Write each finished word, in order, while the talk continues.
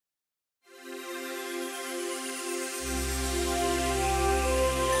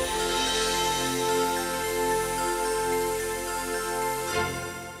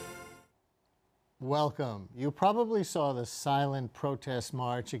welcome. You probably saw the silent protest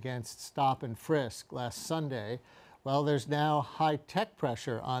march against stop and frisk last Sunday. Well, there's now high-tech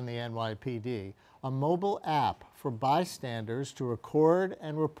pressure on the NYPD, a mobile app for bystanders to record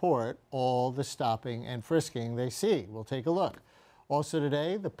and report all the stopping and frisking they see. We'll take a look. Also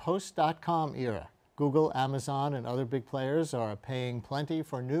today, the post.com era. Google, Amazon, and other big players are paying plenty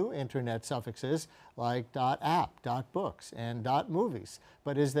for new internet suffixes like .app, .books, and .movies.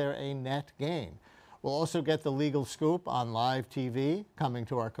 But is there a net gain? We'll also get the legal scoop on live TV coming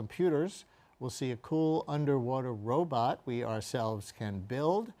to our computers. We'll see a cool underwater robot we ourselves can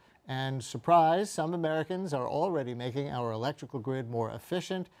build. And surprise, some Americans are already making our electrical grid more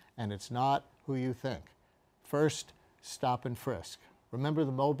efficient, and it's not who you think. First, stop and frisk. Remember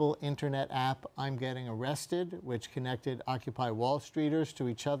the mobile internet app I'm Getting Arrested, which connected Occupy Wall Streeters to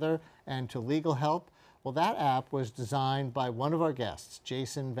each other and to legal help? Well, that app was designed by one of our guests,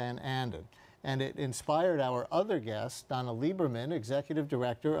 Jason Van Anden, and it inspired our other guest, Donna Lieberman, Executive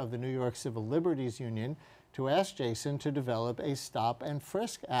Director of the New York Civil Liberties Union, to ask Jason to develop a stop and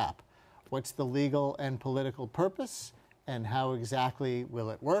frisk app. What's the legal and political purpose, and how exactly will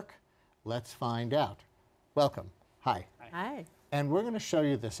it work? Let's find out. Welcome. Hi. Hi. And we're going to show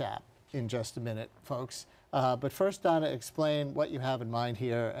you this app in just a minute, folks. But first, Donna, explain what you have in mind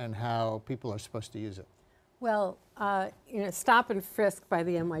here and how people are supposed to use it. Well, stop and frisk by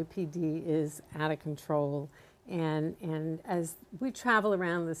the NYPD is out of control. And as we travel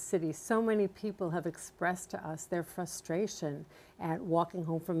around the city, so many people have expressed to us their frustration at walking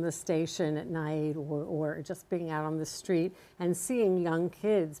home from the station at night or just being out on the street and seeing young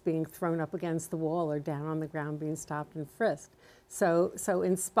kids being thrown up against the wall or down on the ground being stopped and frisked. So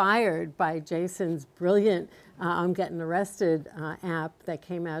inspired by Jason's brilliant I'm Getting Arrested app that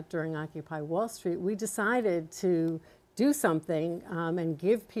came out during Occupy Wall Street, we decided to do something and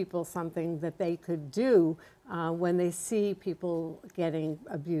give people something that they could do when they see people getting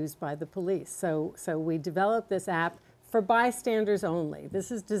abused by the police. So we developed this app for bystanders only.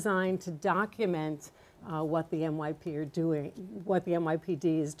 This is designed to document what the NYPD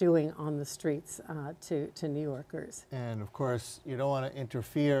is doing on the streets to New Yorkers. And of course, you don't want to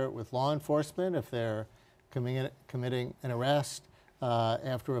interfere with law enforcement if they're committing an arrest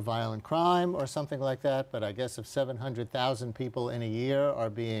after a violent crime or something like that. But I guess if 700,000 people in a year are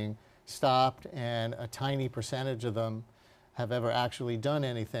being stopped and a tiny percentage of them have ever actually done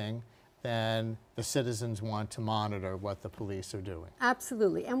anything, then the citizens want to monitor what the police are doing.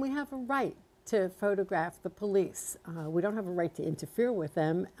 Absolutely. And we have a right to photograph the police. We don't have a right to interfere with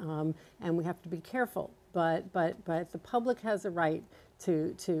them, and we have to be careful. But the public has a right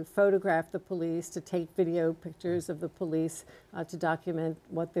to photograph the police, to take video pictures of the police, to document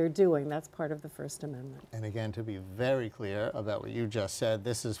what they're doing. That's part of the First Amendment. And again, to be very clear about what you just said,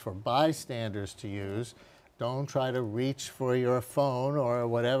 this is for bystanders to use. Don't try to reach for your phone or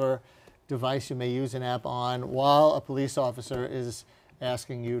whatever device you may use an app on while a police officer is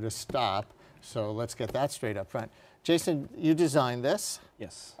asking you to stop. So let's get that straight up front. Jason, you designed this.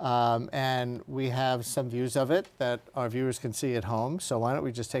 Yes. And we have some views of it that our viewers can see at home. So why don't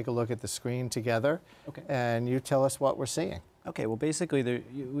we just take a look at the screen together, okay, and you tell us what we're seeing. Okay, well basically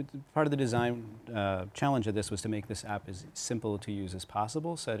part of the design challenge of this was to make this app as simple to use as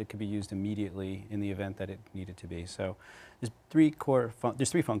possible so that it could be used immediately in the event that it needed to be. So there's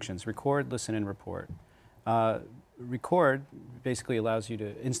three functions: record, listen, and report. Record basically allows you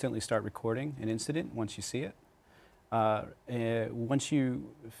to instantly start recording an incident once you see it. Once you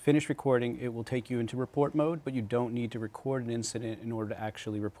finish recording, it will take you into report mode, but you don't need to record an incident in order to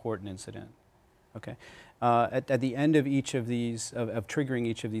actually report an incident. Okay. At the end of each of these, of triggering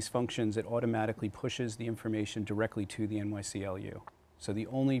each of these functions, it automatically pushes the information directly to the NYCLU. So the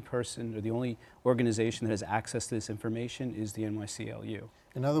only person or the only organization that has access to this information is the NYCLU.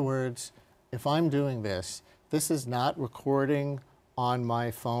 In other words, if I'm doing this, this is not recording on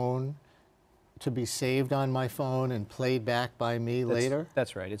my phone to be saved on my phone and played back by me later?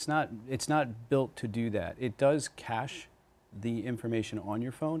 That's right. It's not built to do that. It does cache the information on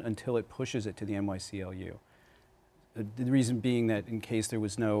your phone until it pushes it to the NYCLU. The reason being that in case there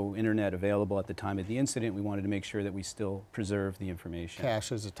was no internet available at the time of the incident, we wanted to make sure that we still preserve the information.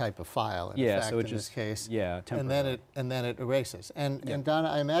 Cache is a type of file, in yeah, fact, so it in just, this case. Yeah, temporarily. And then it erases. And Donna,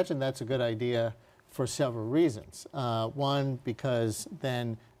 I imagine that's a good idea for several reasons. One, because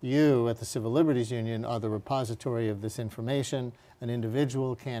then you at the Civil Liberties Union are the repository of this information. An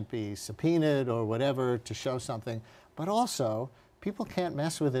individual can't be subpoenaed or whatever to show something. But also, people can't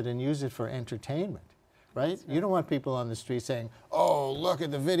mess with it and use it for entertainment, right? You don't want people on the street saying, oh, look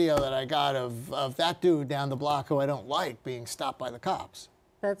at the video that I got of that dude down the block who I don't like being stopped by the cops.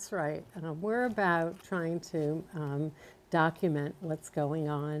 That's right. We're about trying to document what's going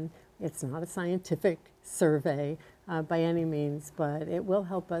on. It's not a scientific survey by any means, but it will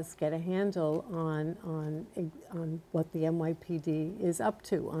help us get a handle on what the NYPD is up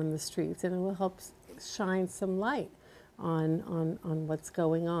to on the streets, and it will help shine some light on what's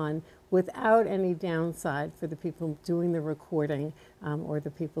going on without any downside for the people doing the recording or the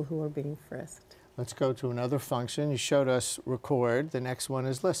people who are being frisked. Let's go to another function. You showed us record. The next one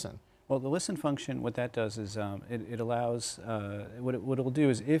is listen. Well, the listen function, what that does is it allows, what it'll do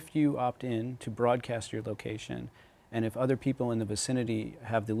is if you opt in to broadcast your location, and if other people in the vicinity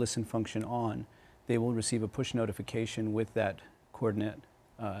have the listen function on, they will receive a push notification with that coordinate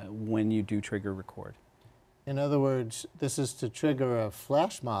when you do trigger record. In other words, this is to trigger a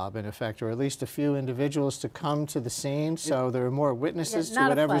flash mob, in effect, or at least a few individuals to come to the scene, so there are more witnesses to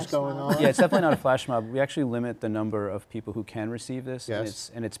whatever's going on? Yeah, it's definitely not a flash mob. We actually limit the number of people who can receive this, yes.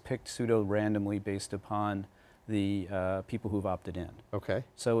 and it's picked pseudo-randomly based upon the people who've opted in. Okay.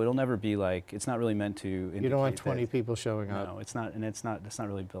 So it'll never be like, it's not really meant to indicate. You don't want 20 people showing up? No, it's not, and it's not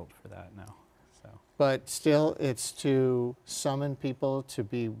really built for that, no. But still, it's to summon people to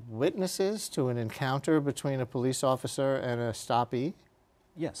be witnesses to an encounter between a police officer and a stoppee?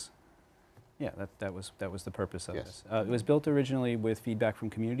 Yes. Yeah, that was the purpose of yes. this. It was built originally with feedback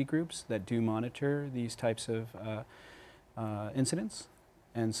from community groups that do monitor these types of incidents,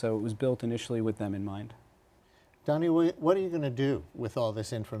 and so it was built initially with them in mind. Donnie, what are you going to do with all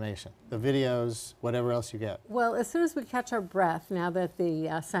this information? The videos, whatever else you get? Well, as soon as we catch our breath, now that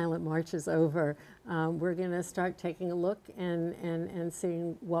the silent march is over, we're going to start taking a look and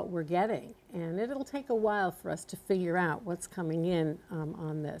seeing what we're getting. And it'll take a while for us to figure out what's coming in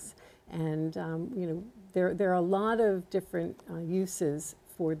on this. And you know, there are a lot of different uses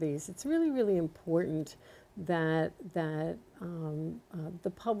for these. It's really, really important that the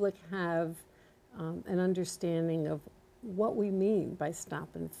public have an understanding of what we mean by stop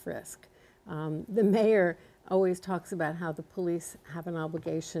and frisk. The mayor always talks about how the police have an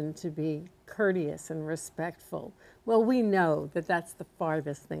obligation to be courteous and respectful. Well, we know that that's the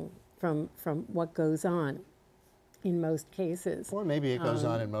farthest thing from what goes on in most cases. Or maybe it goes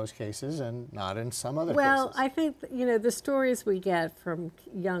on in most cases and not in some other well, cases. I think, you know, the stories we get from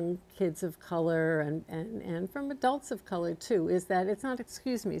young kids of color and from adults of color too is that it's not,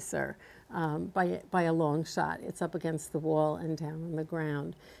 excuse me, sir, by a long shot. It's up against the wall and down on the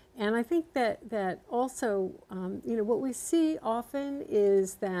ground. And I think that also, you know, what we see often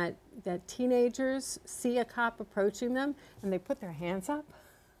is that teenagers see a cop approaching them and they put their hands up.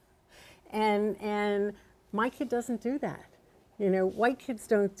 And my kid doesn't do that. You know, white kids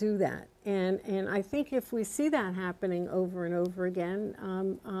don't do that. And I think if we see that happening over and over again,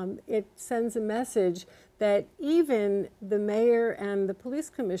 it sends a message that even the mayor and the police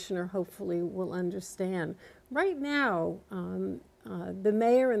commissioner hopefully will understand. Right now, the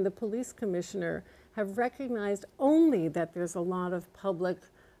mayor and the police commissioner have recognized only that there's a lot of public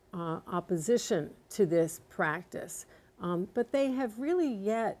opposition to this practice, but they have really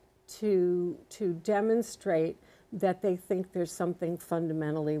yet to demonstrate that they think there's something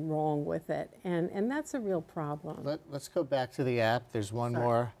fundamentally wrong with it, and that's a real problem. Let's go back to the app. There's one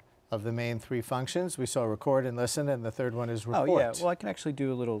more of the main three functions. We saw record and listen, and the third one is report. Oh yeah, well I can actually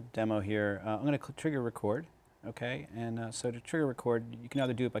do a little demo here. I'm going to trigger record, okay? And so to trigger record, you can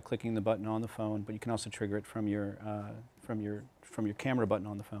either do it by clicking the button on the phone, but you can also trigger it from your camera button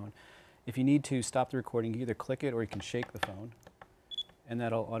on the phone. If you need to stop the recording, you either click it or you can shake the phone, and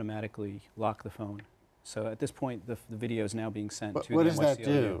that'll automatically lock the phone. So at this point, the video is now being sent to the NYCLU. What does that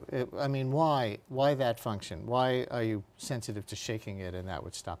do? I mean, why that function? Why are you sensitive to shaking it and that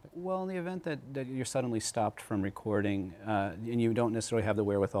would stop it? Well, in the event that you're suddenly stopped from recording and you don't necessarily have the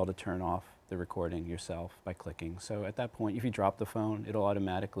wherewithal to turn off the recording yourself by clicking. So at that point, if you drop the phone, it'll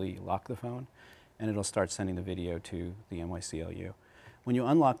automatically lock the phone and it'll start sending the video to the NYCLU. When you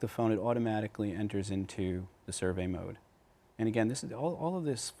unlock the phone, it automatically enters into the survey mode. And again, this is all of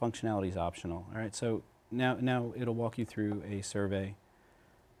this functionality is optional. All right, so now it'll walk you through a survey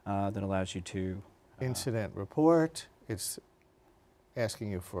that allows you to incident report. It's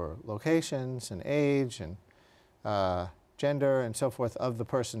asking you for locations and age and gender and so forth of the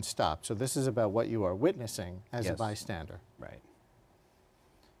person stopped. So this is about what you are witnessing as a bystander. Right.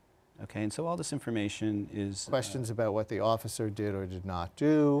 Okay, and so all this information is questions about what the officer did or did not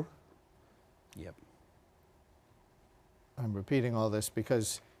do. Yep. I'm repeating all this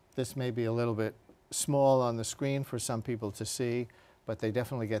because this may be a little bit small on the screen for some people to see, but they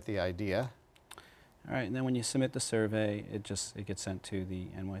definitely get the idea. All right, and then when you submit the survey, it gets sent to the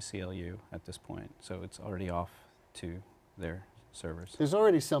NYCLU at this point. So it's already off to their servers. There's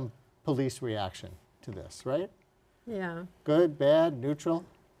already some police reaction to this, right? Yeah. Good, bad, neutral?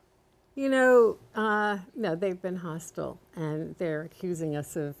 You know, no, they've been hostile, and they're accusing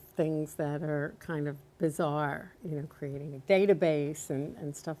us of things that are kind of bizarre, you know, creating a database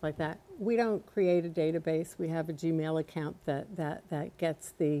and stuff like that. We don't create a database. We have a Gmail account that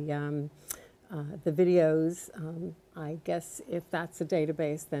gets the videos. I guess if that's a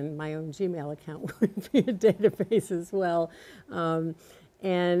database, then my own Gmail account would be a database as well. You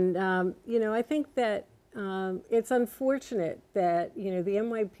know, I think that it's unfortunate that, you know, the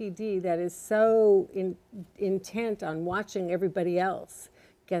NYPD that is so intent on watching everybody else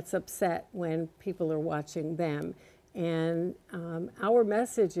gets upset when people are watching them. And our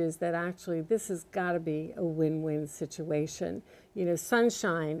message is that actually this has got to be a win-win situation. You know,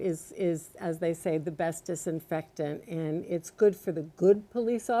 sunshine is, as they say, the best disinfectant, and it's good for the good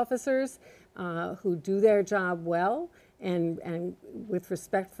police officers who do their job well and with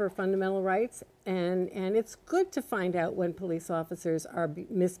respect for fundamental rights. And it's good to find out when police officers are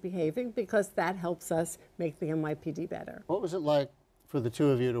misbehaving, because that helps us make the NYPD better. What was it like for the two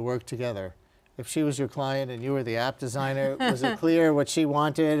of you to work together? If she was your client and you were the app designer, was it clear what she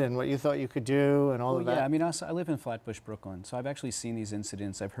wanted and what you thought you could do and all of that? Yeah, I mean, I live in Flatbush, Brooklyn, so I've actually seen these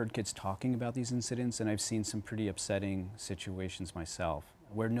incidents. I've heard kids talking about these incidents, and I've seen some pretty upsetting situations myself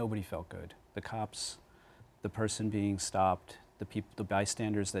where nobody felt good. The cops, the person being stopped, the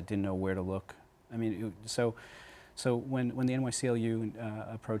bystanders that didn't know where to look. I mean, so when the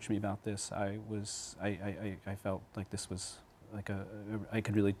NYCLU approached me about this, I felt like this was like I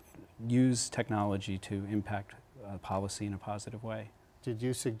could really use technology to impact policy in a positive way. Did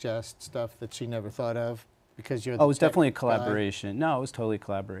you suggest stuff that she never thought of? Because you're it was definitely a collaboration. No, it was totally a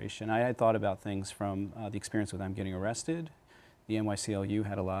collaboration. I had thought about things from the experience with them getting arrested. The NYCLU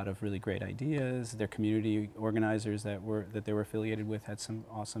had a lot of really great ideas. Their community organizers that they were affiliated with had some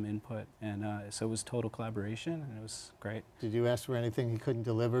awesome input, and so it was total collaboration, and it was great. Did you ask for anything he couldn't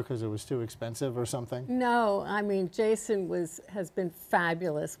deliver because it was too expensive or something? No, I mean, Jason has been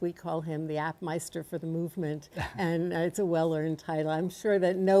fabulous. We call him the App Meister for the movement, and it's a well-earned title. I'm sure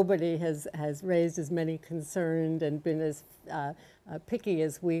that nobody has raised as many concerns and been as picky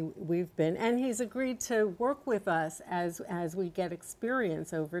as we've been, and he's agreed to work with us as we get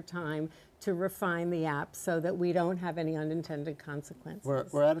experience over time to refine the app so that we don't have any unintended consequences.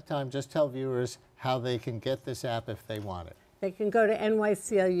 We're out of time. Just tell viewers how they can get this app if they want it. They can go to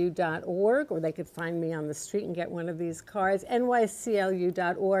nyclu.org, or they could find me on the street and get one of these cards,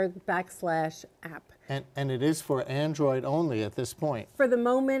 nyclu.org/app. And it is for Android only at this point. For the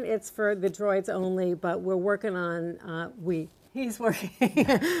moment, it's for the droids only, but we're working on, he's working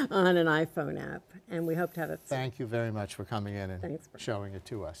on an iPhone app, and we hope to have it soon. Thank you very much for coming in and showing it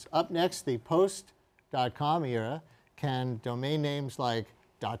to us. Up next, the post.com era. Can domain names like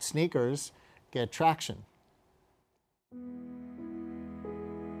 .sneakers get traction?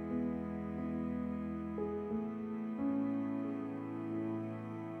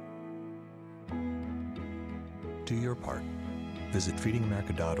 Do your part. Visit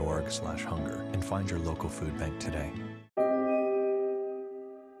feedingamerica.org/hunger and find your local food bank today.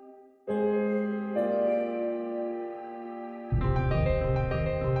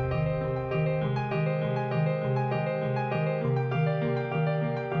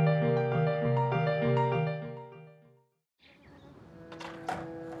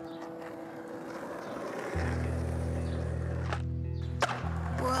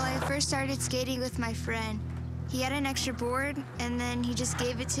 Well, I first started skating with my friend. He had an extra board, and then he just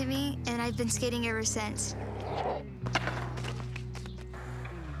gave it to me, and I've been skating ever since.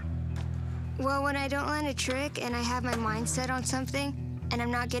 Well, when I don't land a trick and I have my mind set on something, and I'm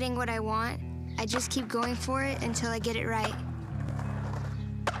not getting what I want, I just keep going for it until I get it right.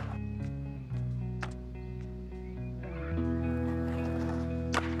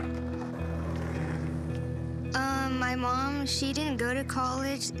 My mom, she didn't go to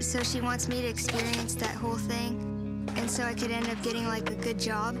college, so she wants me to experience that whole thing, and so I could end up getting like a good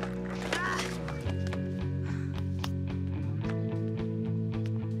job.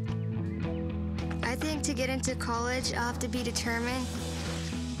 I think to get into college, I'll have to be determined,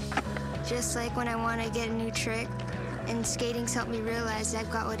 just like when I want to get a new trick, and skating's helped me realize I've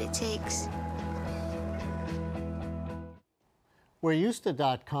got what it takes. We're used to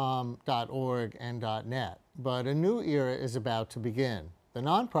 .com, .org, and .net, but a new era is about to begin. The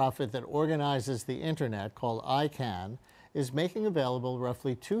nonprofit that organizes the internet, called ICANN, is making available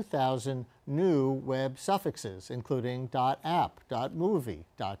roughly 2,000 new web suffixes, including .app, .movie,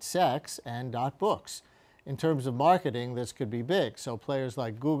 .sex, and .books. In terms of marketing, this could be big, so players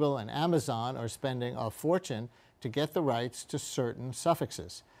like Google and Amazon are spending a fortune to get the rights to certain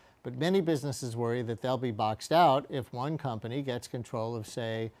suffixes. But many businesses worry that they'll be boxed out if one company gets control of,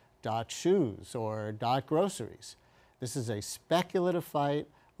 say, .shoes or .groceries. This is a speculative fight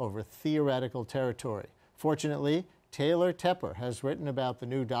over theoretical territory. Fortunately, Taylor Tepper has written about the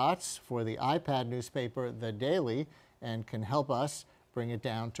new dots for the iPad newspaper The Daily and can help us bring it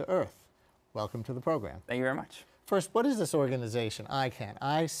down to earth. Welcome to the program. Thank you very much. First, what is this organization, ICANN?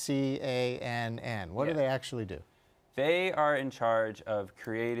 I-C-A-N-N. What do they actually do? They are in charge of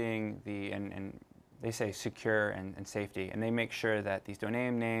creating the, and they say secure and safety, and they make sure that these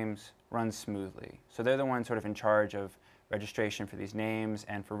domain names run smoothly. So they're the ones sort of in charge of registration for these names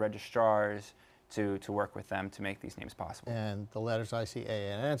and for registrars to work with them to make these names possible. And the letters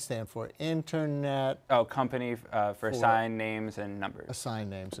ICANN stand for Internet. Oh, company for assigned names and numbers. Assigned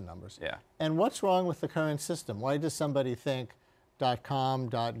names and numbers. Yeah. And what's wrong with the current system? Why does somebody think .com,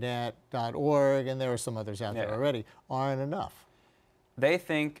 .net, .org, and there are some others out there already, aren't enough? They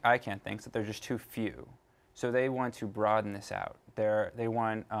think, ICANN thinks that there's just too few. So they want to broaden this out. They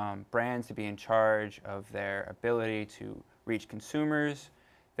want brands to be in charge of their ability to reach consumers.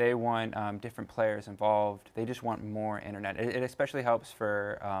 They want different players involved. They just want more internet. It especially helps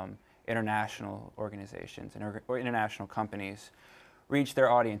for international organizations and or international companies reach their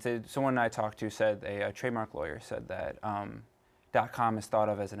audience. Someone I talked to said, a trademark lawyer said that .com is thought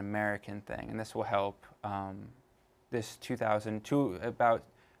of as an American thing, and this will help. This 2002, about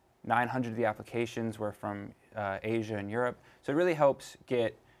 900 of the applications were from Asia and Europe. So it really helps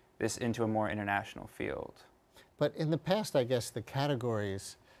get this into a more international field. But in the past, I guess the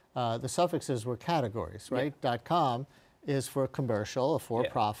categories, the suffixes were categories, right? Yeah. .com is for a commercial, a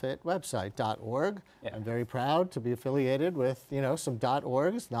for-profit website. .org, I'm very proud to be affiliated with, some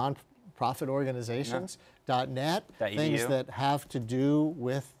 .orgs, non-profit organizations. .net, things that have to do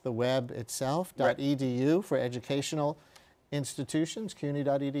with the web itself. .edu for educational institutions,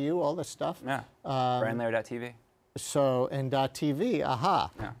 CUNY.edu, all this stuff. Yeah, Lehrer.tv. So, and .tv,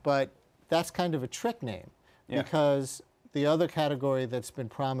 aha. Yeah. But that's kind of a trick name because the other category that's been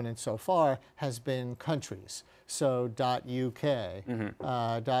prominent so far has been countries. So .uk,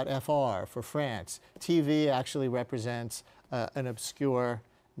 .fr for France. TV actually represents an obscure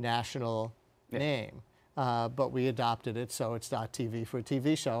national name, but we adopted it, so it's .tv for a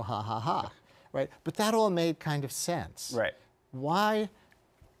TV show, ha ha ha, right? But that all made kind of sense. Right. Why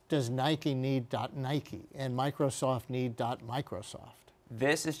does Nike need .Nike and Microsoft need .Microsoft?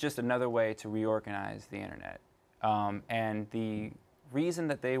 This is just another way to reorganize the internet. And the reason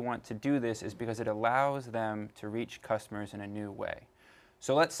that they want to do this is because it allows them to reach customers in a new way.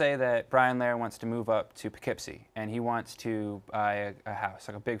 So let's say that Brian Lehrer wants to move up to Poughkeepsie, and he wants to buy a house,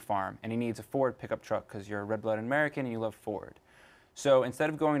 like a big farm, and he needs a Ford pickup truck because you're a red-blooded American and you love Ford. So instead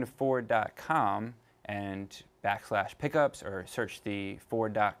of going to Ford.com and /pickups or search the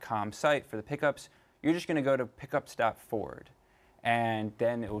Ford.com site for the pickups, you're just going to go to pickups.ford. And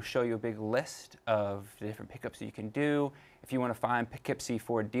then it will show you a big list of the different pickups that you can do. If you want to find Poughkeepsie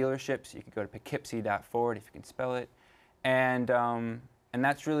Ford dealerships, you can go to poughkeepsie.ford if you can spell it. And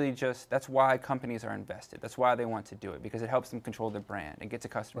that's really that's why companies are invested. That's why they want to do it, because it helps them control their brand and get to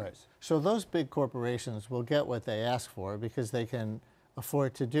customers. Right. So those big corporations will get what they ask for because they can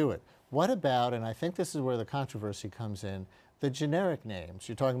afford to do it. What about, and I think this is where the controversy comes in, the generic names?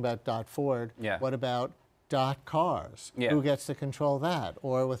 You're talking about .ford. Yeah. What about .cars? Yeah. Who gets to control that?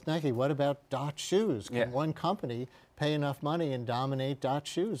 Or with Nike, what about .shoes? Can one company pay enough money and dominate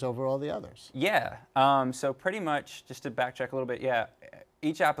 .shoes over all the others? Yeah. So pretty much, just to backtrack a little bit,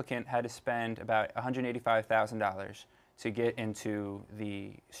 each applicant had to spend about $185,000 to get into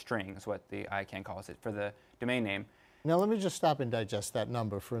the strings, what the ICANN calls it, for the domain name. Now let me just stop and digest that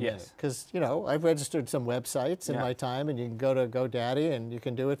number for a minute, because I've registered some websites in my time, and you can go to GoDaddy and you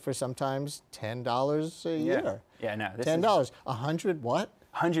can do it for sometimes $10 a year. Yeah, no, this $10. 100 what?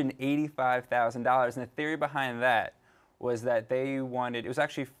 $185,000, and the theory behind that was that they wanted. It was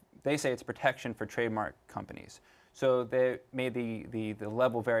actually, they say it's protection for trademark companies. So they made the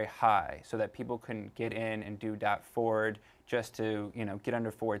level very high so that people couldn't get in and do .ford just to get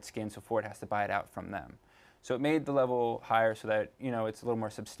under Ford's skin, so Ford has to buy it out from them. So it made the level higher so that it's a little more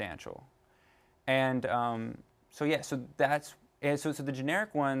substantial. And so the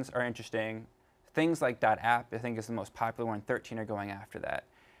generic ones are interesting. Things like .app I think is the most popular one. 13 are going after that.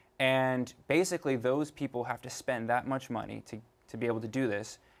 And basically those people have to spend that much money to be able to do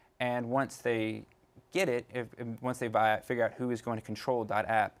this. And once they get it, once they figure out who is going to control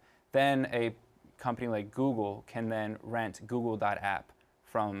 .app, then a company like Google can then rent Google.app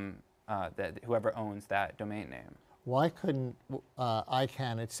from whoever owns that domain name. Why couldn't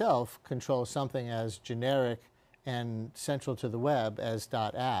ICANN itself control something as generic and central to the web as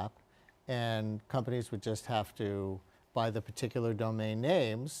 .app, and companies would just have to buy the particular domain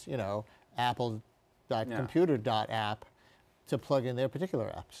names, you know, apple.computer.app, to plug in their particular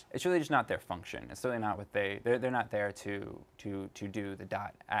apps. It's really just not their function. It's really not what they're not there to do the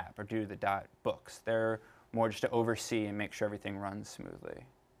 .app or do the .books. They're more just to oversee and make sure everything runs smoothly.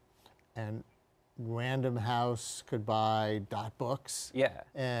 And Random House could buy .books. Yeah.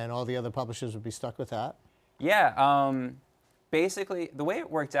 And all the other publishers would be stuck with that. Yeah. Basically, the way it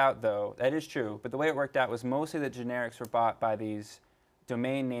worked out, though, that is true, but the way it worked out was mostly the generics were bought by these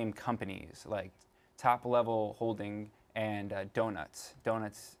domain name companies like Top Level Holding and Donuts.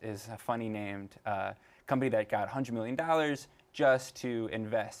 Donuts is a funny named company that got $100 million just to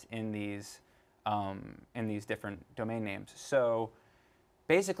invest in these different domain names. So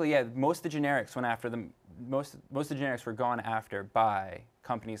basically, yeah, most of the generics went after them. Most of the generics were gone after by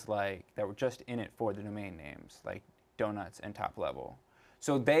companies like that were just in it for the domain names, like Donuts and Top Level.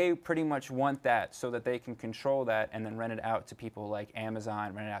 So they pretty much want that so that they can control that and then rent it out to people like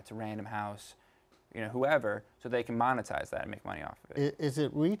Amazon, rent it out to Random House, you know, whoever, so they can monetize that and make money off of it. Is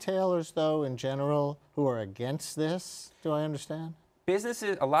it retailers, though, in general, who are against this? Do I understand?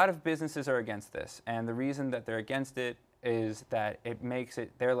 Businesses, a lot of businesses are against this, and the reason that they're against it is that it makes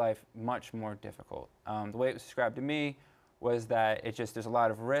their life much more difficult. The way it was described to me was that there's a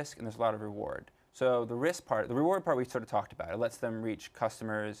lot of risk and there's a lot of reward. So the risk part, the reward part we sort of talked about. It lets them reach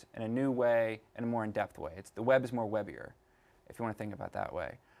customers in a new way, in a more in-depth way. The web is more webbier, if you want to think about it that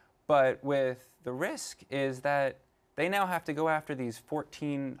way. But with the risk is that they now have to go after these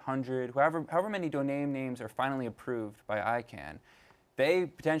 1,400, however many domain names are finally approved by ICANN. They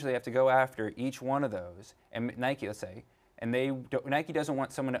potentially have to go after each one of those, and Nike, let's say, and Nike doesn't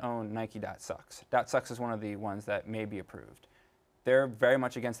want someone to own Nike.sucks. .sucks is one of the ones that may be approved. They're very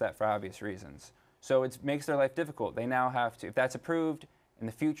much against that for obvious reasons. So it makes their life difficult. They now have to, if that's approved, in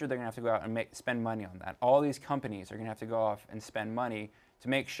the future they're going to have to go out and spend money on that. All these companies are going to have to go off and spend money to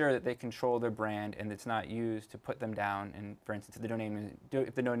make sure that they control their brand and it's not used to put them down. And for instance, if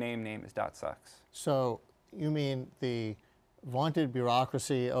the domain name is .sucks. So you mean the vaunted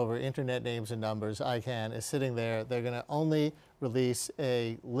bureaucracy over internet names and numbers, ICANN, is sitting there. They're going to only release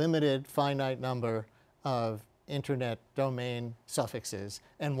a limited, finite number of internet domain suffixes,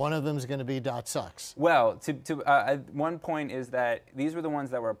 and one of them is going to be .sucks. Well, one point is that these were the ones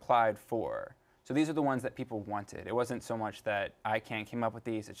that were applied for. So these are the ones that people wanted. It wasn't so much that ICANN came up with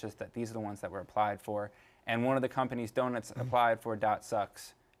these, it's just that these are the ones that were applied for. And one of the companies, Donuts, applied for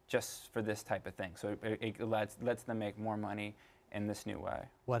 .sucks just for this type of thing. So it lets them make more money in this new way.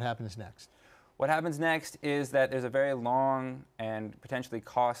 What happens next? What happens next is that there's a very long and potentially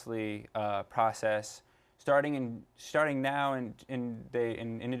costly process. Starting now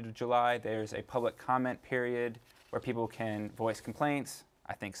into July, there's a public comment period where people can voice complaints.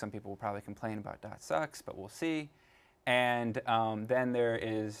 I think some people will probably complain about .sucks, but we'll see. And then there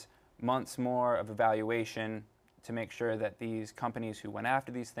is months more of evaluation to make sure that these companies who went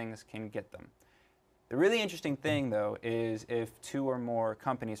after these things can get them. The really interesting thing, though, is if 2 or more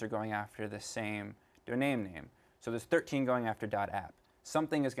companies are going after the same domain name. So there's 13 going after .app.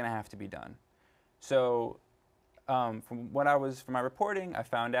 Something is going to have to be done. So from my reporting, I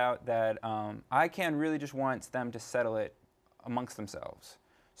found out that ICANN really just wants them to settle it amongst themselves.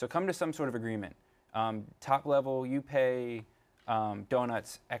 So come to some sort of agreement. Top level, you pay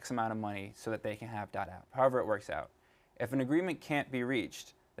Donuts X amount of money so that they can have .app, however it works out. If an agreement can't be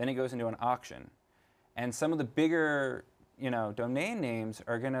reached, then it goes into an auction. And some of the bigger domain names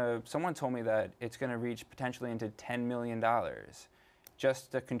are someone told me that it's going to reach potentially into $10 million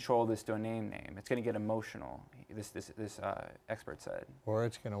just to control this domain name. It's going to get emotional, this expert said. Or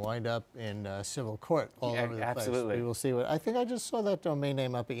it's going to wind up in civil court all over the absolutely. place. We will see I think I just saw that domain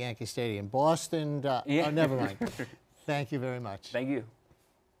name up at Yankee Stadium. Boston. Oh, never mind. Thank you very much. Thank you.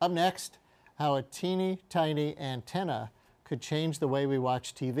 Up next, how a teeny tiny antenna could change the way we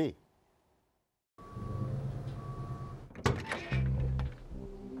watch TV.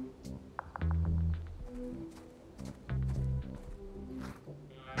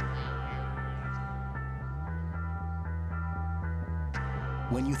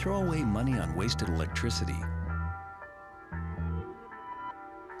 When you throw away money on wasted electricity,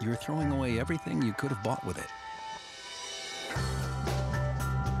 you're throwing away everything you could have bought with it.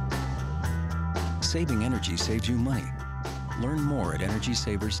 Saving energy saves you money. Learn more at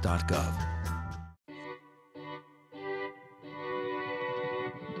energysavers.gov.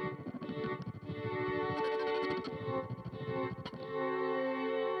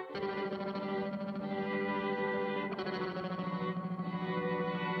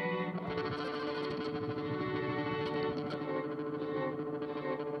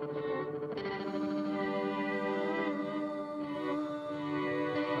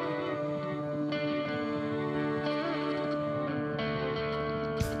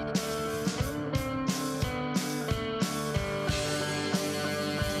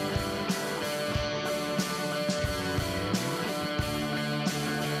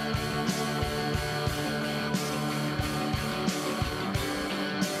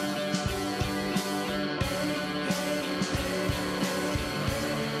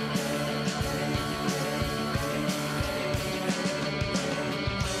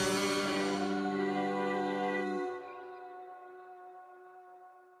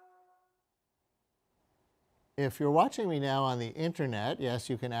 If you're watching me now on the internet, yes,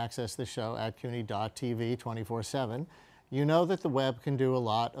 you can access the show at CUNY.TV 24/7. You know that the web can do a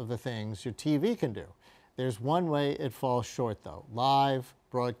lot of the things your TV can do. There's one way it falls short, though: live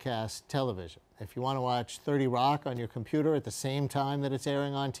broadcast television. If you want to watch 30 Rock on your computer at the same time that it's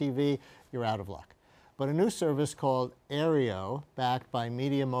airing on TV, you're out of luck. But a new service called Aereo, backed by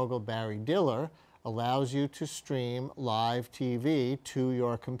media mogul Barry Diller, allows you to stream live TV to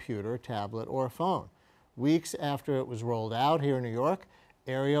your computer, tablet, or phone. Weeks after it was rolled out here in New York,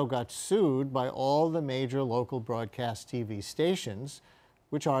 Aereo got sued by all the major local broadcast TV stations,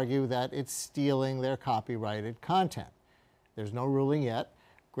 which argue that it's stealing their copyrighted content. There's no ruling yet.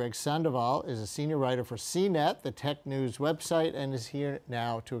 Greg Sandoval is a senior writer for CNET, the tech news website, and is here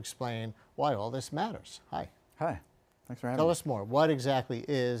now to explain why all this matters. Hi. Hi. Thanks for having me. Tell us more. What exactly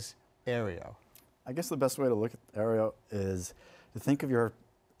is Aereo? I guess the best way to look at Aereo is to think of your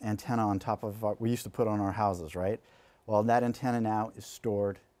antenna on top of what we used to put on our houses, right? Well, that antenna now is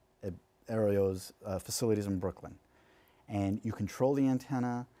stored at Aereo's facilities in Brooklyn. And you control the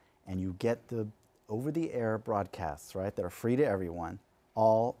antenna and you get the over-the-air broadcasts, right, that are free to everyone,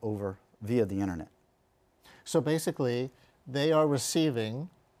 all over via the internet. So basically, they are receiving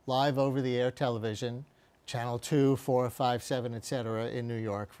live over-the-air television, channel 2, 4, 5, 7, etc. in New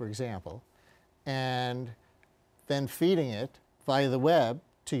York, for example, and then feeding it via the web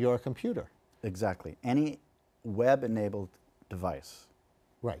to your computer. Exactly. Any web-enabled device.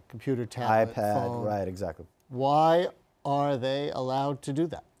 Right, computer, tablet, iPad, phone. right, exactly. Why are they allowed to do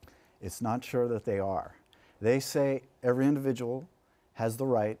that? It's not sure that they are. They say every individual has the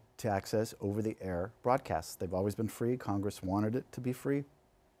right to access over-the-air broadcasts. They've always been free. Congress wanted it to be free.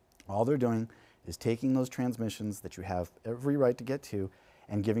 All they're doing is taking those transmissions that you have every right to get to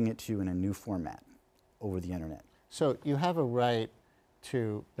and giving it to you in a new format over the internet. So you have a right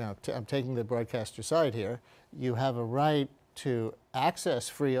to, now I'm taking the broadcaster side here, you have a right to access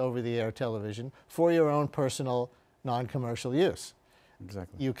free over-the-air television for your own personal non-commercial use.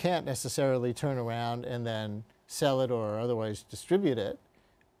 Exactly. You can't necessarily turn around and then sell it or otherwise distribute it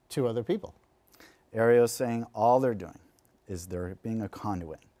to other people. Aereo is saying all they're doing is they're being a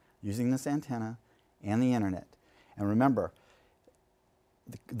conduit, using this antenna and the internet. And remember,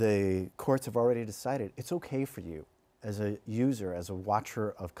 the courts have already decided it's okay for you as a user, as a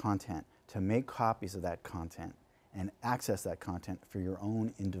watcher of content, to make copies of that content and access that content for your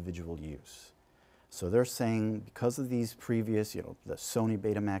own individual use. So they're saying because of these previous, the Sony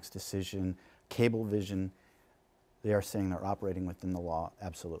Betamax decision, Cablevision, they are saying they're operating within the law,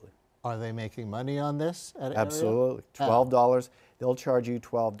 absolutely. Are they making money on this at Aereo? Absolutely. $12. They'll charge you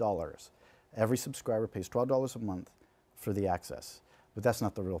 $12. Every subscriber pays $12 a month for the access. But that's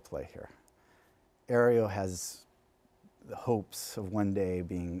not the real play here. Aereo has the hopes of one day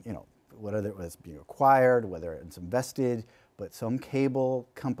being, whether it's being acquired, whether it's invested, but some cable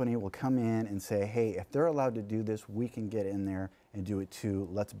company will come in and say, hey, if they're allowed to do this, we can get in there and do it too.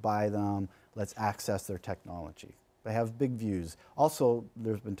 Let's buy them. Let's access their technology. They have big views. Also,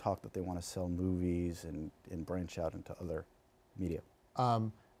 there's been talk that they want to sell movies and branch out into other media.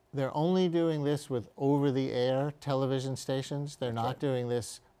 They're only doing this with over-the-air television stations. They're not doing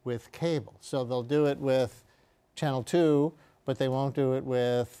this with cable. So they'll do it with Channel 2, but they won't do it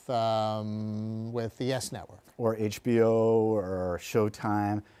with the Yes Network. Or HBO or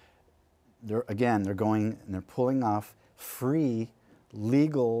Showtime. They're going and they're pulling off free,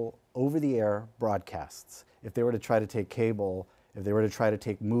 legal, over-the-air broadcasts. If they were to try to take cable, if they were to try to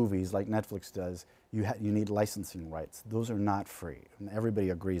take movies like Netflix does, you need licensing rights. Those are not free, and everybody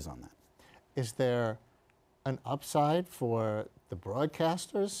agrees on that. Is there an upside for the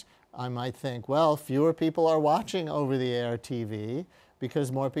broadcasters? I might think, well, fewer people are watching over-the-air TV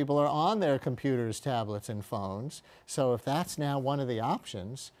because more people are on their computers, tablets, and phones. So if that's now one of the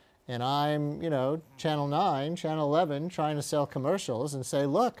options, and I'm, Channel 9, Channel 11, trying to sell commercials and say,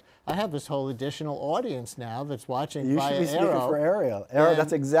 look, I have this whole additional audience now that's watching via Aereo. You should be speaking for Aereo. Aereo,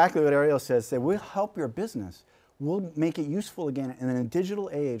 that's exactly what Aereo says. Say, we'll help your business. We'll make it useful again. And in a digital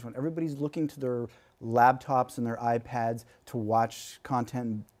age, when everybody's looking to their laptops and their iPads to watch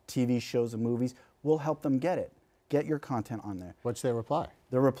content, TV shows and movies, we'll help them get it. Get your content on there. What's their reply?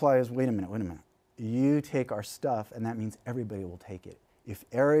 Their reply is, wait a minute. You take our stuff, and that means everybody will take it. If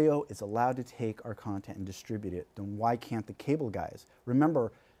Aereo is allowed to take our content and distribute it, then why can't the cable guys?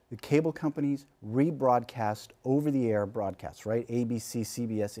 Remember, the cable companies rebroadcast over-the-air broadcasts, right? ABC,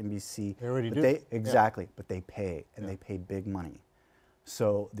 CBS, NBC. They already do. Exactly, but they pay, and they pay big money.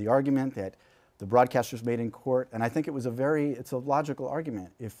 So the argument that the broadcasters made in court, and I think it's a logical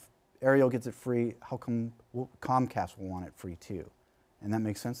argument. If Aereo gets it free, how come Comcast will want it free too? And that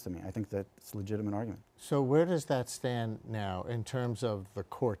makes sense to me. I think that it's a legitimate argument. So where does that stand now in terms of the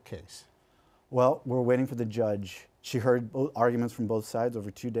court case? Well, we're waiting for the judge. She heard arguments from both sides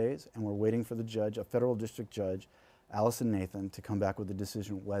over 2 days, and we're waiting for the judge, a federal district judge, Allison Nathan, to come back with a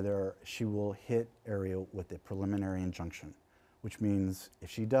decision whether she will hit Aereo with a preliminary injunction, which means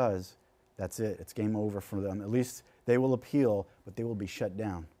if she does, that's it. It's game over for them. At least they will appeal, but they will be shut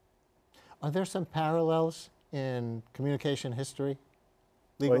down. Are there some parallels in communication history,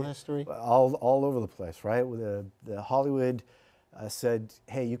 legal history? All over the place, right? The Hollywood said,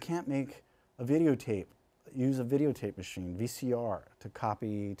 hey, you can't make a videotape, use a videotape machine, VCR, to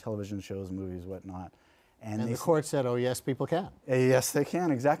copy television shows, movies, whatnot. And the court said, oh, yes, people can. Yes, they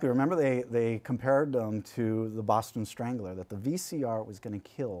can, exactly. Remember, they compared them to the Boston Strangler, that the VCR was going to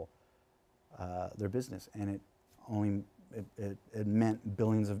kill their business, and it meant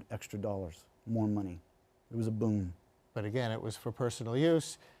billions of extra dollars, more money. It was a boom. But again, it was for personal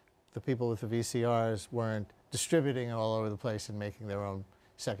use. The people with the VCRs weren't distributing it all over the place and making their own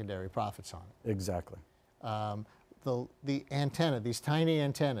secondary profits on it. Exactly. The antenna, these tiny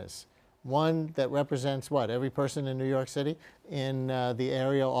antennas, one that represents what, every person in New York City in the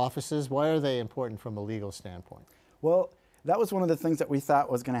Aereo offices. Why are they important from a legal standpoint? Well, that was one of the things that we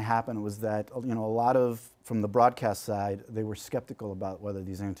thought was going to happen, was that, you know, a lot of, from the broadcast side, they were skeptical about whether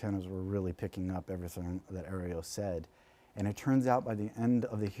these antennas were really picking up everything that Aereo said. And it turns out by the end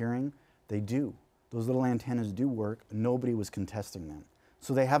of the hearing, they do. Those little antennas do work. Nobody was contesting them.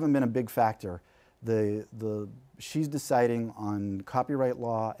 So they haven't been a big factor. She's deciding on copyright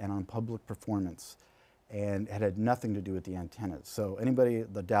law and on public performance, and it had nothing to do with the antennas. So anybody,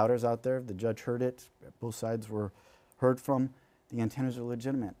 the doubters out there, the judge heard it, both sides were heard from. The antennas are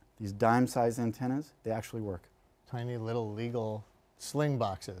legitimate. These dime-sized antennas, they actually work. Tiny little legal sling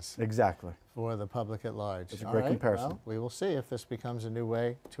boxes. Exactly. For the public at large. It's a great comparison. Well, we will see if this becomes a new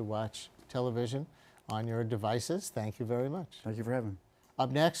way to watch television on your devices. Thank you very much. Thank you for having me.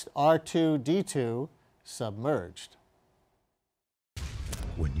 Up next, R2-D2, Submerged.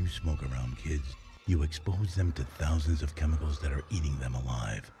 When you smoke around kids, you expose them to thousands of chemicals that are eating them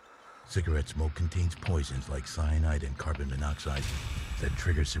alive. Cigarette smoke contains poisons like cyanide and carbon monoxide that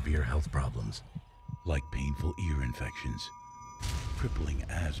trigger severe health problems, like painful ear infections, crippling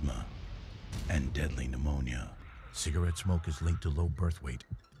asthma, and deadly pneumonia. Cigarette smoke is linked to low birth weight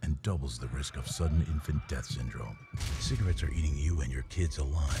and doubles the risk of sudden infant death syndrome. Cigarettes are eating you and your kids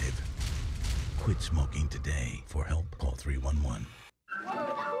alive. Quit smoking today. For help, call 311.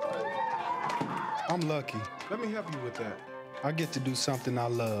 I'm lucky. Let me help you with that. I get to do something I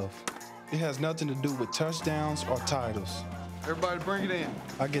love. It has nothing to do with touchdowns or titles. Everybody bring it in.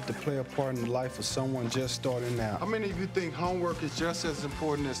 I get to play a part in the life of someone just starting out. How many of you think homework is just as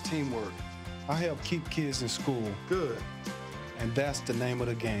important as teamwork? I help keep kids in school. Good. And that's the name of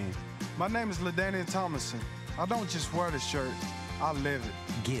the game. My name is LaDainian Thomason. I don't just wear the shirt, I live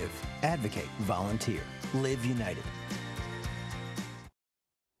it. Give, advocate, volunteer. Live united.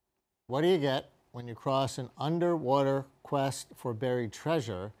 What do you get when you cross an underwater quest for buried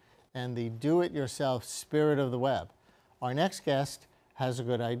treasure and the do-it-yourself spirit of the web? Our next guest has a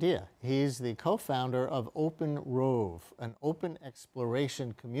good idea. He's the co-founder of OpenROV, an open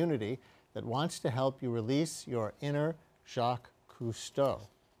exploration community that wants to help you release your inner Jacques Cousteau.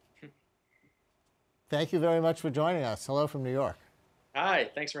 Thank you very much for joining us. Hello from New York. Hi,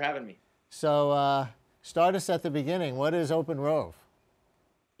 thanks for having me. So start us at the beginning. What is OpenROV?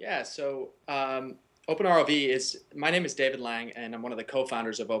 Yeah, so OpenROV is, my name is David Lang, and I'm one of the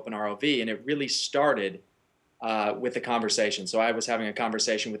co-founders of OpenROV, and it really started with a conversation. So I was having a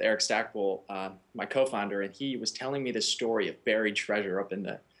conversation with Eric Stackpole, my co-founder, and he was telling me the story of buried treasure up in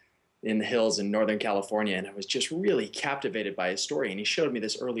the hills in Northern California, and I was just really captivated by his story. And he showed me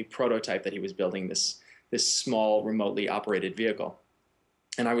this early prototype that he was building, this small, remotely operated vehicle.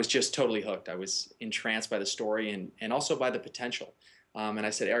 And I was just totally hooked. I was entranced by the story and also by the potential. And I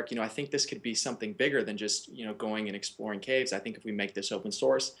said, Eric, I think this could be something bigger than just, going and exploring caves. I think if we make this open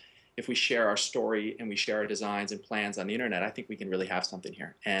source, if we share our story and we share our designs and plans on the internet, I think we can really have something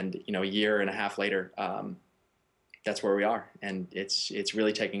here. And, a year and a half later, that's where we are. And it's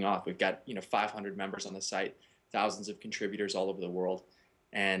really taking off. We've got, 500 members on the site, thousands of contributors all over the world.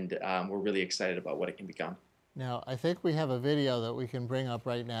 And we're really excited about what it can become. Now, I think we have a video that we can bring up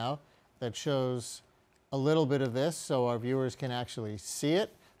right now that shows a little bit of this so our viewers can actually see it.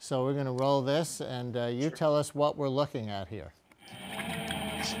 So we're going to roll this, and you tell us what we're looking at here.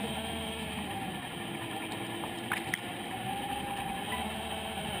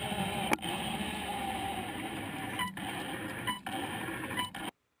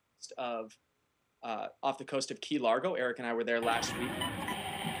 Of off the coast of Key Largo. Eric and I were there last week.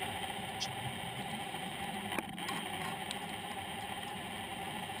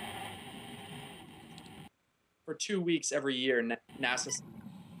 For 2 weeks every year, NASA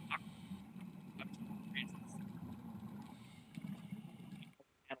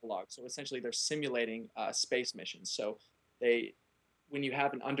analog. So essentially, they're simulating space missions. So when you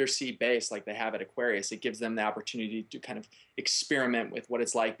have an undersea base like they have at Aquarius, it gives them the opportunity to kind of experiment with what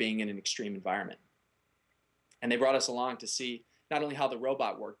it's like being in an extreme environment. And they brought us along to see not only how the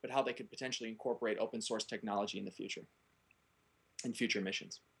robot worked, but how they could potentially incorporate open source technology in the future, in future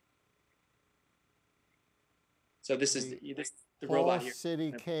missions. So this is the robot here. Hall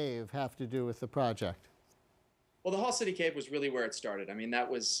City Cave have to do with the project? Well, the Hall City Cave was really where it started. I mean, that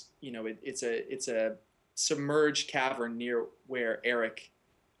was, you know, it's a submerged cavern near where Eric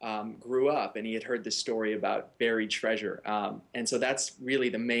grew up, and he had heard this story about buried treasure. And so that's really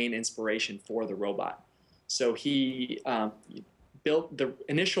the main inspiration for the robot. So he built the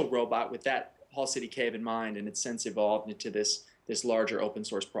initial robot with that Hall City Cave in mind, and it's since evolved into this larger open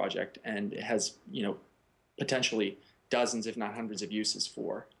source project, and it has, you know, potentially dozens, if not hundreds, of uses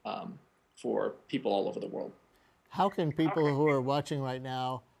for people all over the world. How can people who are watching right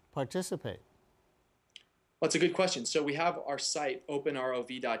now participate? Well, it's a good question. So we have our site,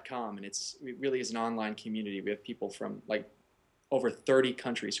 OpenROV.com, and it really is an online community. We have people from like over 30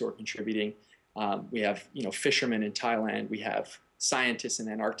 countries who are contributing. We have, you know, fishermen in Thailand. We have scientists in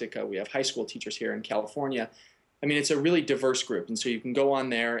Antarctica. We have high school teachers here in California. I mean, it's a really diverse group, and so you can go on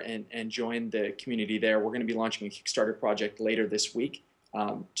there and join the community there. We're going to be launching a Kickstarter project later this week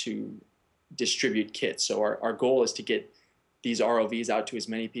to distribute kits. So our goal is to get these ROVs out to as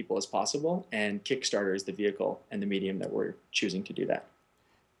many people as possible, and Kickstarter is the vehicle and the medium that we're choosing to do that.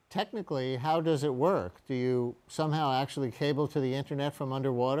 Technically, how does it work? Do you somehow actually cable to the internet from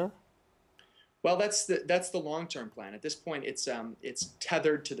underwater? Well, that's the long-term plan. At this point, it's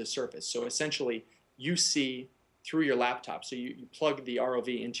tethered to the surface. So essentially, you see through your laptop. So you plug the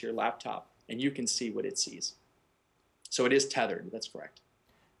ROV into your laptop, and you can see what it sees. So it is tethered. That's correct.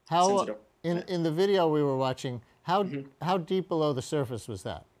 How in the video we were watching, how deep below the surface was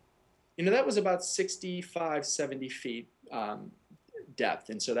that? You know, that was about 65, 70 feet depth,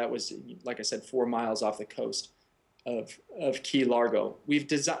 and so that was, like I said, 4 miles off the coast of Key Largo. We've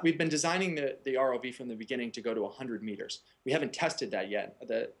been designing the ROV from the beginning to go to 100 meters. We haven't tested that yet.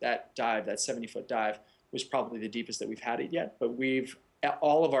 That dive, that 70-foot dive, was probably the deepest that we've had it yet. But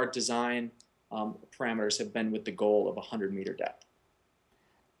all of our design parameters have been with the goal of 100-meter depth.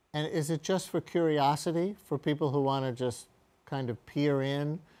 And is it just for curiosity, for people who want to just kind of peer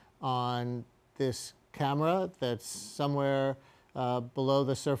in on this camera that's somewhere below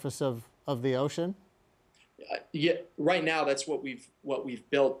the surface of the ocean? Yeah, right now that's what we've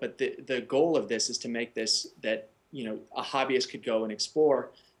built. But the goal of this is to make this that, you know, a hobbyist could go and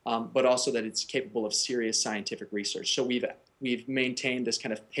explore, but also that it's capable of serious scientific research. So we've maintained this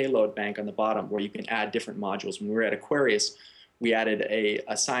kind of payload bank on the bottom where you can add different modules. When we were at Aquarius, we added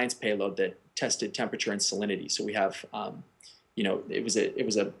a science payload that tested temperature and salinity. So we have, you know, it was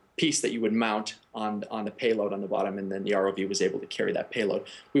a piece that you would mount on the payload on the bottom, and then the ROV was able to carry that payload.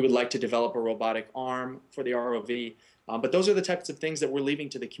 We would like to develop a robotic arm for the ROV, but those are the types of things that we're leaving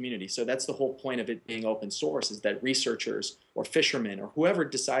to the community. So that's the whole point of it being open source, is that researchers or fishermen or whoever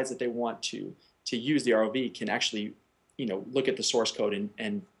decides that they want to use the ROV can actually, you know, look at the source code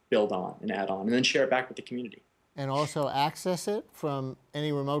and build on and add on, and then share it back with the community. And also access it from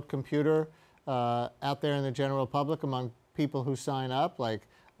any remote computer out there in the general public among people who sign up, like,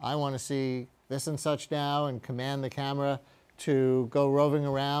 I want to see this and such now, and command the camera to go roving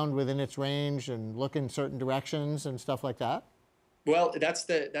around within its range and look in certain directions and stuff like that? Well, that's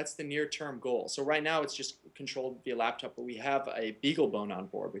the near-term goal. So right now it's just controlled via laptop, but we have a BeagleBone on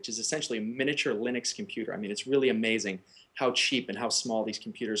board, which is essentially a miniature Linux computer. I mean, it's really amazing how cheap and how small these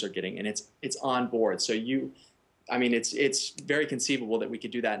computers are getting, and it's on board. So I mean, it's very conceivable that we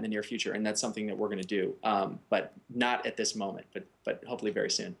could do that in the near future, and that's something that we're going to do, but not at this moment, but hopefully very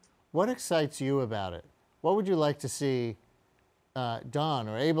soon. What excites you about it? What would you like to see done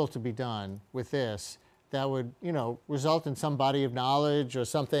or able to be done with this that would, you know, result in some body of knowledge or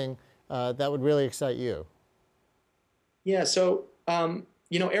something that would really excite you? Yeah, so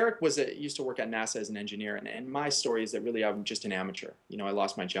you know, Eric used to work at NASA as an engineer, and my story is that really I'm just an amateur. You know, I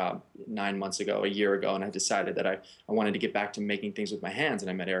lost my job 9 months ago, a year ago, and I decided that I wanted to get back to making things with my hands. And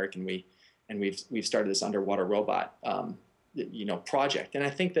I met Eric, and we've started this underwater robot, you know, project. And I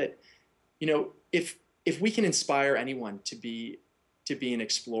think that, you know, if we can inspire anyone to be an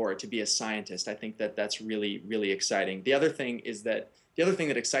explorer, to be a scientist, I think that that's really, really exciting. The other thing the other thing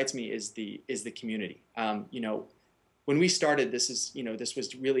that excites me is the community. When we started, this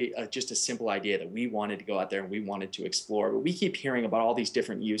was really just a simple idea that we wanted to go out there and we wanted to explore. But we keep hearing about all these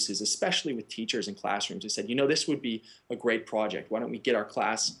different uses, especially with teachers and classrooms who said, this would be a great project. Why don't we get our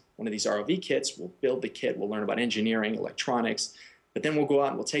class one of these ROV kits? We'll build the kit. We'll learn about engineering, electronics. But then we'll go out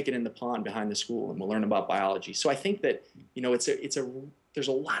and we'll take it in the pond behind the school and we'll learn about biology. So I think that there's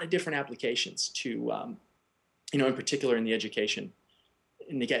a lot of different applications to in particular in the education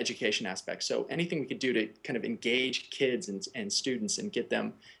aspect. So anything we could do to kind of engage kids and students and get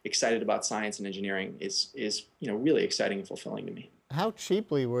them excited about science and engineering is really exciting and fulfilling to me. How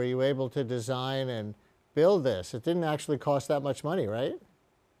cheaply were you able to design and build this? It didn't actually cost that much money, right?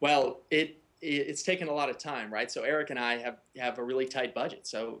 Well, it's taken a lot of time, right? So Eric and I have a really tight budget.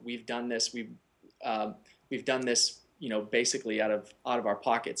 So we've done this. We've done this, basically out of our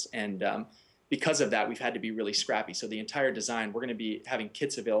pockets, and because of that, we've had to be really scrappy. So the entire design, we're going to be having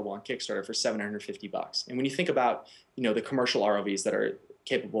kits available on Kickstarter for $750. And when you think about, the commercial ROVs that are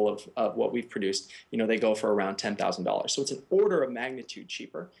capable of what we've produced, they go for around $10,000. So it's an order of magnitude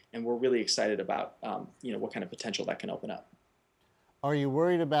cheaper, and we're really excited about, what kind of potential that can open up. Are you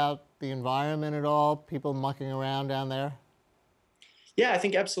worried about the environment at all? People mucking around down there? Yeah, I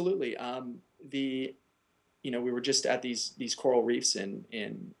think absolutely. We were just at these coral reefs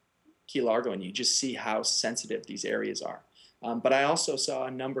in Key Largo, and you just see how sensitive these areas are. But I also saw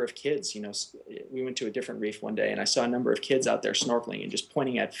a number of kids, we went to a different reef one day, and I saw a number of kids out there snorkeling and just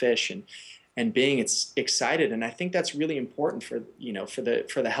pointing at fish and being excited. And I think that's really important for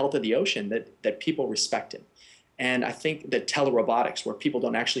the health of the ocean, that people respect it. And I think that telerobotics, where people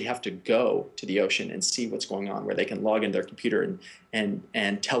don't actually have to go to the ocean and see what's going on, where they can log in their computer and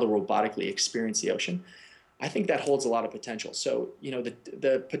telerobotically experience the ocean, I think that holds a lot of potential. So,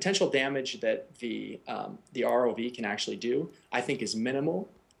 the potential damage that the ROV can actually do, I think, is minimal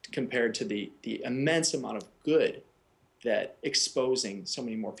compared to the immense amount of good that exposing so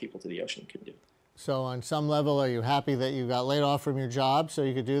many more people to the ocean could do. So on some level, are you happy that you got laid off from your job so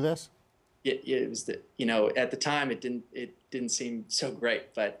you could do this? It was at the time it didn't seem so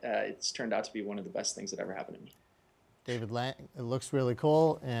great, but it's turned out to be one of the best things that ever happened to me. David Lang, it looks really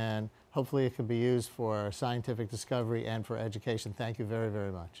cool, and hopefully it can be used for scientific discovery and for education. Thank you very,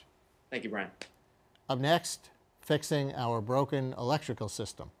 very much. Thank you, Brian. Up next, fixing our broken electrical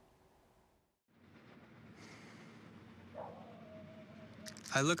system.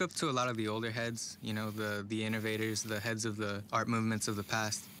 I look up to a lot of the older heads, the innovators, the heads of the art movements of the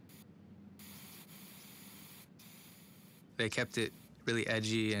past. They kept it really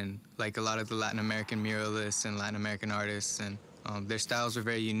edgy, and like a lot of the Latin American muralists and Latin American artists, and their styles were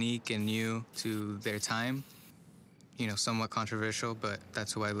very unique and new to their time, somewhat controversial, but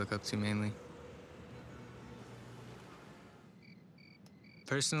that's who I look up to mainly.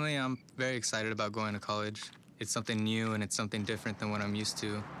 Personally, I'm very excited about going to college. It's something new and it's something different than what I'm used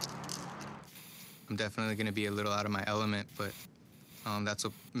to. I'm definitely going to be a little out of my element, but that's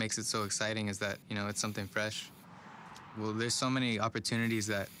what makes it so exciting, is that, it's something fresh. Well, there's so many opportunities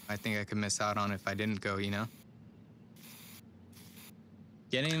that I think I could miss out on if I didn't go,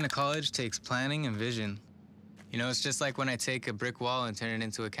 Getting into college takes planning and vision. It's just like when I take a brick wall and turn it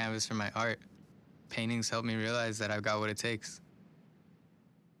into a canvas for my art. Paintings help me realize that I've got what it takes.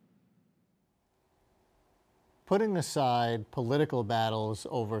 Putting aside political battles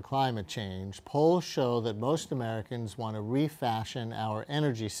over climate change, polls show that most Americans want to refashion our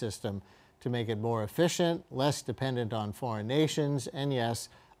energy system to make it more efficient, less dependent on foreign nations, and yes,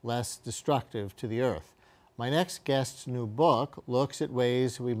 less destructive to the Earth. My next guest's new book looks at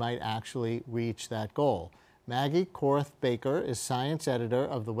ways we might actually reach that goal. Maggie Koerth-Baker is science editor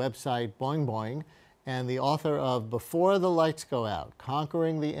of the website Boing Boing and the author of Before the Lights Go Out,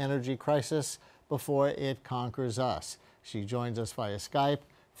 Conquering the Energy Crisis Before It Conquers Us. She joins us via Skype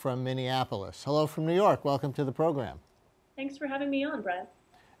from Minneapolis. Hello from New York. Welcome to the program. Thanks for having me on, Brett.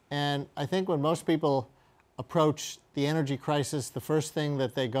 And I think when most people approach the energy crisis, the first thing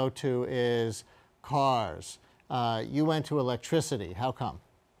that they go to is cars. You went to electricity. How come?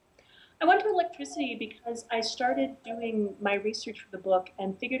 I went to electricity because I started doing my research for the book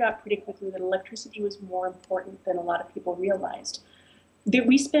and figured out pretty quickly that electricity was more important than a lot of people realized. That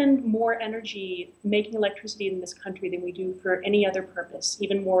we spend more energy making electricity in this country than we do for any other purpose,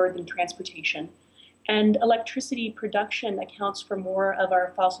 even more than transportation. And electricity production accounts for more of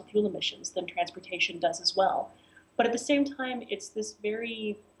our fossil fuel emissions than transportation does as well. But at the same time, it's this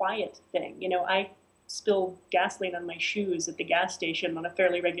very quiet thing. I spill gasoline on my shoes at the gas station on a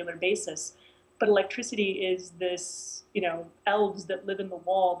fairly regular basis. But electricity is this, elves that live in the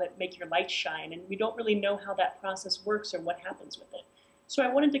wall that make your lights shine. And we don't really know how that process works or what happens with it. So I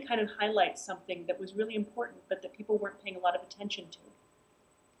wanted to kind of highlight something that was really important, but that people weren't paying a lot of attention to.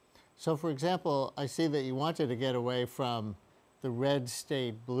 So for example, I see that you wanted to get away from the red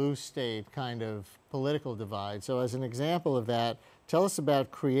state, blue state kind of political divide. So as an example of that, tell us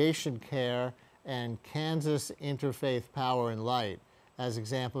about creation care and Kansas Interfaith Power and Light as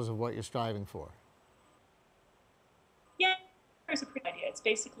examples of what you're striving for. Yeah, there's a pretty idea. It's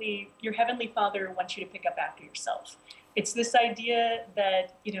basically your Heavenly Father wants you to pick up after yourself. It's this idea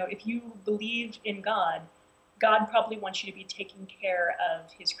that, you know, if you believe in God, God probably wants you to be taking care of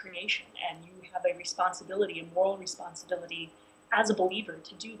his creation, and you have a responsibility, a moral responsibility as a believer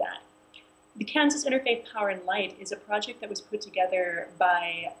to do that. The Kansas Interfaith Power and Light is a project that was put together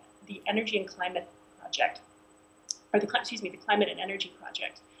by the Energy and Climate Project, or the Climate and Energy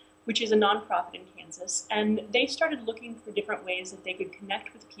Project, which is a nonprofit in Kansas. And they started looking for different ways that they could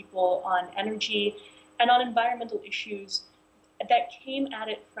connect with people on energy and on environmental issues that came at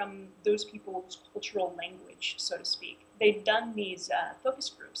it from those people's cultural language, so to speak. They'd done these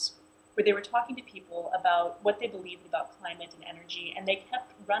focus groups where they were talking to people about what they believed about climate and energy, and they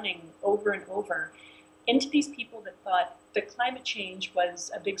kept running over and over into these people that thought that climate change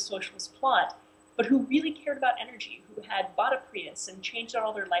was a big socialist plot, but who really cared about energy, who had bought a Prius and changed out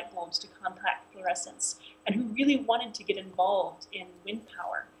all their light bulbs to compact fluorescence, and who really wanted to get involved in wind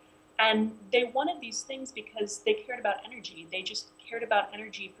power. And they wanted these things because they cared about energy. They just cared about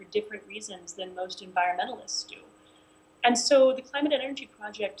energy for different reasons than most environmentalists do. And so the Climate and Energy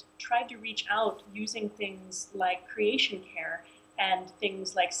Project tried to reach out using things like creation care and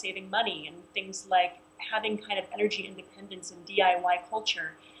things like saving money and things like having kind of energy independence and DIY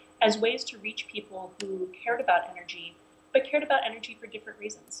culture as ways to reach people who cared about energy, but cared about energy for different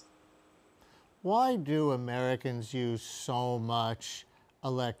reasons. Why do Americans use so much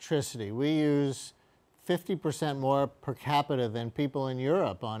electricity? We use 50% more per capita than people in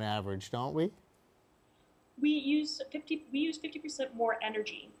Europe on average, don't we? We use 50% more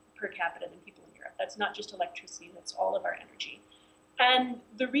energy per capita than people in Europe. That's not just electricity, that's all of our energy. And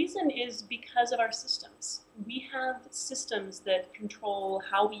the reason is because of our systems. We have systems that control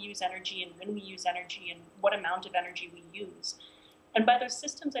how we use energy and when we use energy and what amount of energy we use. And by those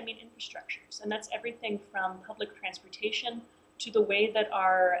systems, I mean infrastructures. And that's everything from public transportation to the way that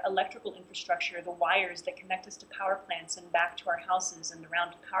our electrical infrastructure, the wires that connect us to power plants and back to our houses and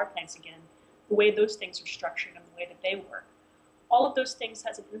around to power plants again, the way those things are structured and the way that they work. All of those things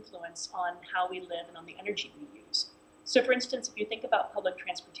has an influence on how we live and on the energy we use. So for instance, if you think about public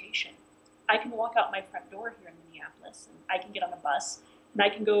transportation, I can walk out my front door here in Minneapolis and I can get on a bus and I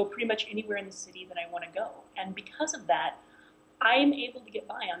can go pretty much anywhere in the city that I want to go. And because of that, I'm able to get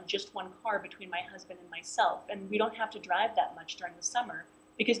by on just one car between my husband and myself. And we don't have to drive that much during the summer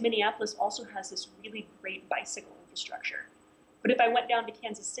because Minneapolis also has this really great bicycle infrastructure. But if I went down to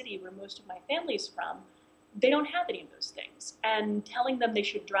Kansas City, where most of my family is from, they don't have any of those things. And telling them they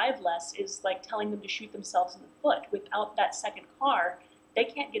should drive less is like telling them to shoot themselves in the foot. Without that second car, they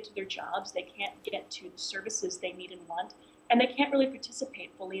can't get to their jobs, they can't get to the services they need and want, and they can't really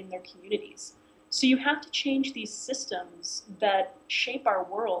participate fully in their communities. So you have to change these systems that shape our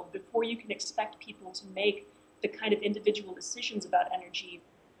world before you can expect people to make the kind of individual decisions about energy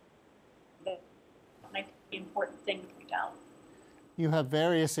that might be an important thing to point out. You have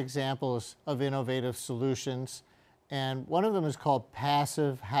various examples of innovative solutions, and one of them is called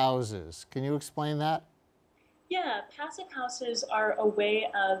passive houses. Can you explain that? Yeah, passive houses are a way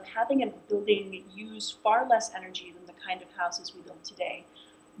of having a building use far less energy than the kind of houses we build today,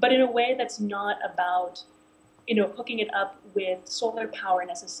 but in a way that's not about, hooking it up with solar power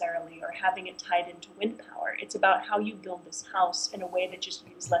necessarily or having it tied into wind power. It's about how you build this house in a way that just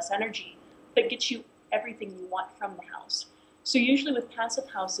uses less energy, but gets you everything you want from the house. So usually with passive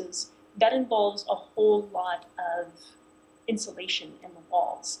houses, that involves a whole lot of insulation in the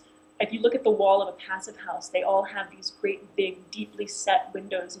walls. If you look at the wall of a passive house, they all have these great big, deeply set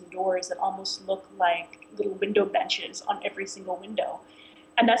windows and doors that almost look like little window benches on every single window.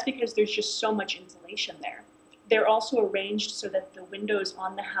 And that's because there's just so much insulation there. They're also arranged so that the windows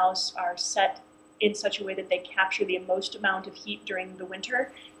on the house are set in such a way that they capture the most amount of heat during the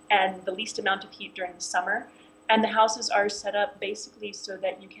winter and the least amount of heat during the summer. And the houses are set up basically so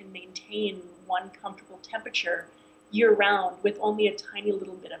that you can maintain one comfortable temperature year-round with only a tiny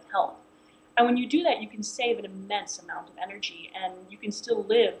little bit of help. And when you do that, you can save an immense amount of energy, and you can still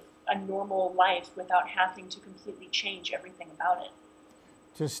live a normal life without having to completely change everything about it.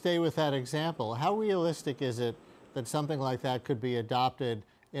 To stay with that example, how realistic is it that something like that could be adopted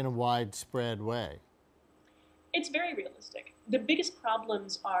in a widespread way? It's very realistic. The biggest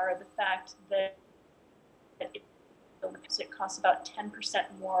problems are the fact that build it costs about 10%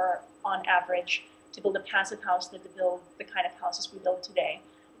 more on average to build a passive house than to build the kind of houses we build today,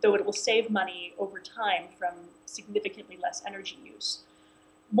 though it will save money over time from significantly less energy use.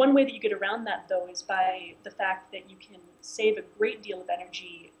 One way that you get around that, though, is by the fact that you can save a great deal of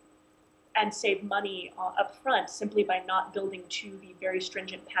energy and save money up front simply by not building to the very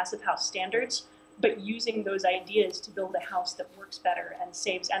stringent passive house standards, but using those ideas to build a house that works better and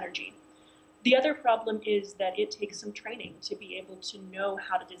saves energy. The other problem is that it takes some training to be able to know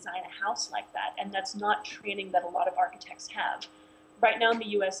how to design a house like that, and that's not training that a lot of architects have. Right now in the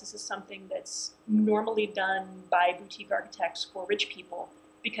US, this is something that's normally done by boutique architects for rich people,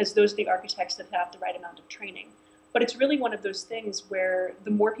 because those are the architects that have the right amount of training. But it's really one of those things where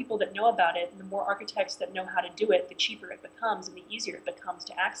the more people that know about it, and the more architects that know how to do it, the cheaper it becomes and the easier it becomes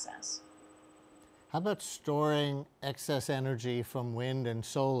to access. How about storing excess energy from wind and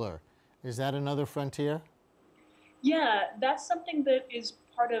solar? Is that another frontier? Yeah, that's something that is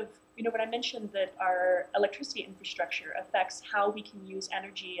part of, when I mentioned that our electricity infrastructure affects how we can use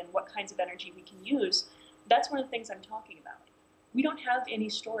energy and what kinds of energy we can use, that's one of the things I'm talking about. We don't have any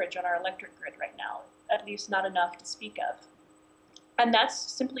storage on our electric grid right now, at least not enough to speak of. And that's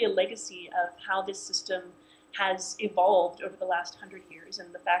simply a legacy of how this system has evolved over the last 100 years,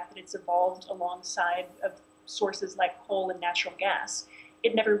 and the fact that it's evolved alongside of sources like coal and natural gas.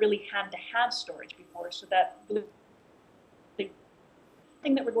 It never really had to have storage before, so that the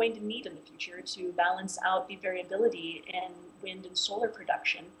thing that we're going to need in the future to balance out the variability in wind and solar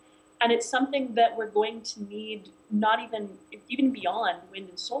production. And it's something that we're going to need not even beyond wind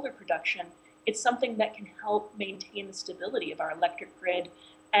and solar production. It's something that can help maintain the stability of our electric grid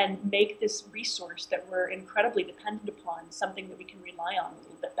and make this resource that we're incredibly dependent upon something that we can rely on a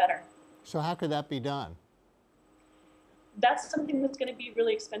little bit better. So how could that be done? That's something that's going to be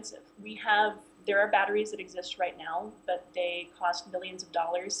really expensive. There are batteries that exist right now, but they cost millions of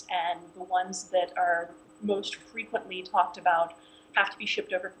dollars, and the ones that are most frequently talked about have to be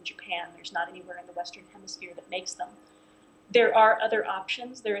shipped over from Japan. There's not anywhere in the Western Hemisphere that makes them. There are other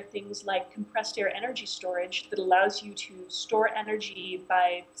options. There are things like compressed air energy storage that allows you to store energy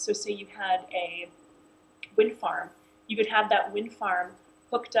so say you had a wind farm, you could have that wind farm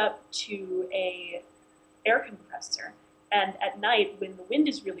hooked up to a air compressor. And at night, when the wind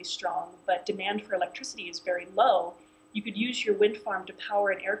is really strong, but demand for electricity is very low, you could use your wind farm to power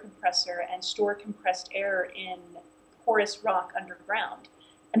an air compressor and store compressed air in porous rock underground.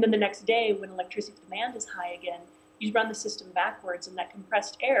 And then the next day, when electricity demand is high again, you run the system backwards, and that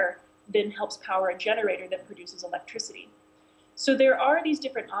compressed air then helps power a generator that produces electricity. So there are these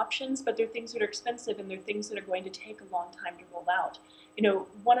different options, but they're things that are expensive, and they're things that are going to take a long time to roll out.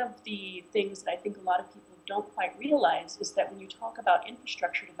 One of the things that I think a lot of people don't quite realize is that when you talk about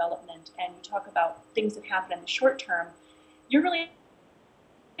infrastructure development and you talk about things that happen in the short term, you're really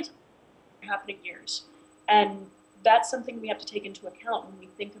happening years. And that's something we have to take into account when we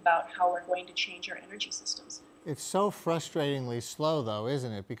think about how we're going to change our energy systems. It's so frustratingly slow, though,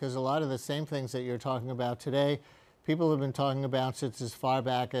 isn't it? Because a lot of the same things that you're talking about today, people have been talking about since as far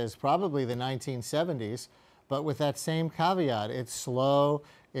back as probably the 1970s, but with that same caveat. It's slow,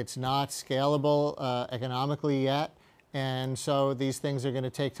 it's not scalable economically yet, and so these things are going to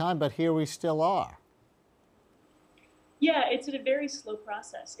take time, but here we still are. Yeah, it's a very slow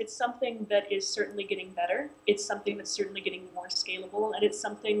process. It's something that is certainly getting better. It's something that's certainly getting more scalable, and it's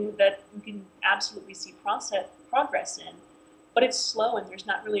something that you can absolutely see progress in. But it's slow, and there's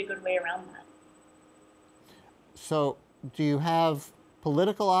not really a good way around that. So do you have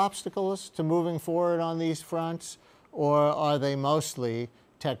political obstacles to moving forward on these fronts, or are they mostly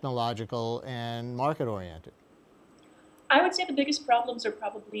technological and market-oriented? I would say the biggest problems are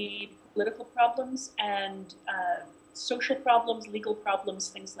probably political problems and social problems, legal problems,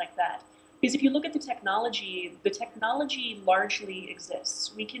 things like that. Because if you look at the technology largely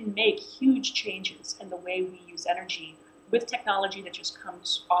exists. We can make huge changes in the way we use energy with technology that just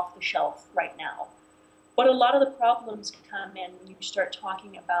comes off the shelf right now. But a lot of the problems come in when you start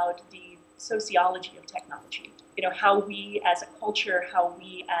talking about the sociology of technology. How we as a culture, how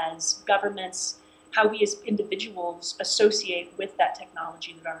we as governments, how we as individuals associate with that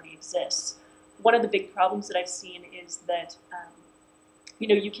technology that already exists. One of the big problems that I've seen is that,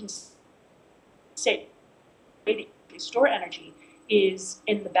 you can say the way they store energy is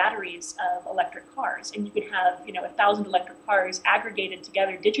in the batteries of electric cars. And you could have, 1,000 electric cars aggregated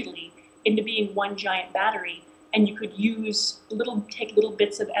together digitally into being one giant battery. And you could take little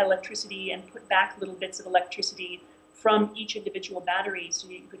bits of electricity and put back little bits of electricity from each individual battery so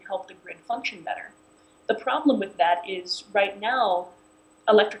that you could help the grid function better. The problem with that is right now,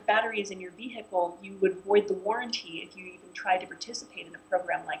 electric batteries in your vehicle, you would void the warranty if you even tried to participate in a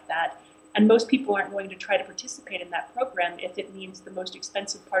program like that. And most people aren't going to try to participate in that program if it means the most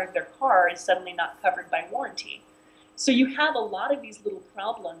expensive part of their car is suddenly not covered by warranty. So you have a lot of these little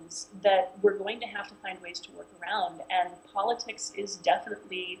problems that we're going to have to find ways to work around, and politics is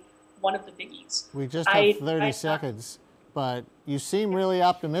definitely one of the biggies. We just have 30 seconds, but you seem really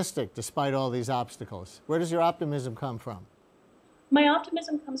optimistic despite all these obstacles. Where does your optimism come from? My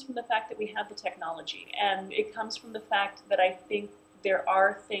optimism comes from the fact that we have the technology, and it comes from the fact that I think there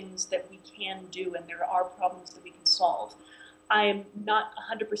are things that we can do and there are problems that we can solve. I am not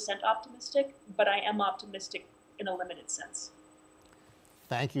 100% optimistic, but I am optimistic in a limited sense.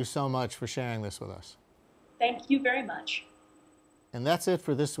 Thank you so much for sharing this with us. Thank you very much. And that's it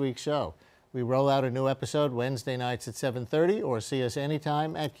for this week's show. We roll out a new episode Wednesday nights at 7:30 or see us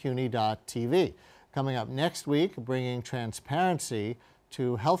anytime at CUNY.TV. Coming up next week, bringing transparency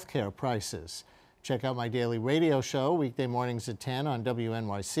to healthcare prices. Check out my daily radio show weekday mornings at 10 on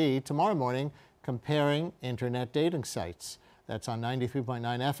WNYC. Tomorrow morning, comparing internet dating sites. That's on 93.9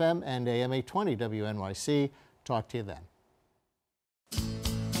 FM and AM 820 WNYC. Talk to you then.